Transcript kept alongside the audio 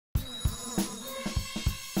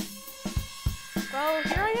Well,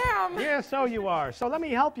 here I am. Yeah, so you are. So let me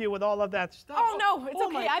help you with all of that stuff. Oh, no, it's okay.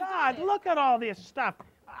 Oh, my God, look at all this stuff.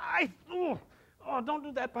 Oh, don't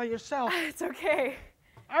do that by yourself. It's okay.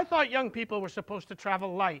 I thought young people were supposed to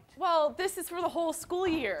travel light. Well, this is for the whole school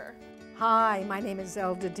year. Hi, my name is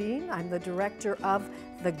Zelda Dean. I'm the director of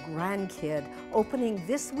The Grandkid, opening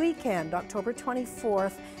this weekend, October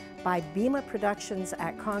 24th, by Berma Productions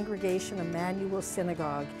at Congregation Emanu-El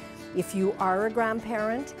Synagogue. If you are a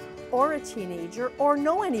grandparent or a teenager, or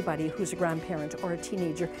know anybody who's a grandparent or a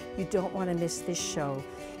teenager, you don't want to miss this show.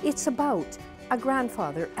 It's about a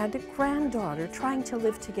grandfather and a granddaughter trying to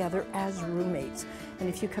live together as roommates. And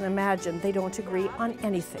if you can imagine, they don't agree on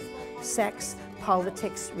anything. Sex,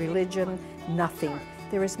 politics, religion, nothing.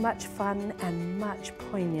 There is much fun and much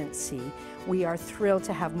poignancy. We are thrilled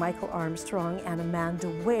to have Michael Armstrong and Amanda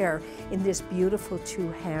Ware in this beautiful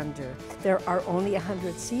two-hander. There are only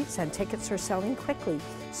 100 seats and tickets are selling quickly,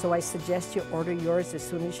 so I suggest you order yours as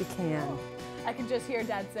soon as you can. I can just hear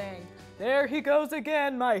Dad saying, "There he goes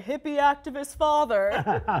again, my hippie activist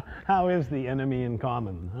father." How is the enemy in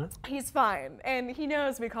common, huh? He's fine, and he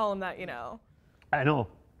knows we call him that, you know. I know.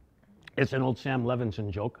 It's an old Sam Levinson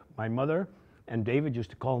joke. My mother and David used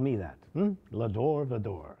to call me that. L'adore,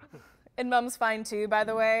 Vador. And Mom's fine too, by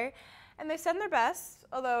the way. And they send their best,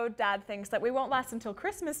 although Dad thinks that we won't last until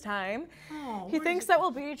Christmas time. He thinks that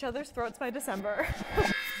we'll beat each other's throats by December.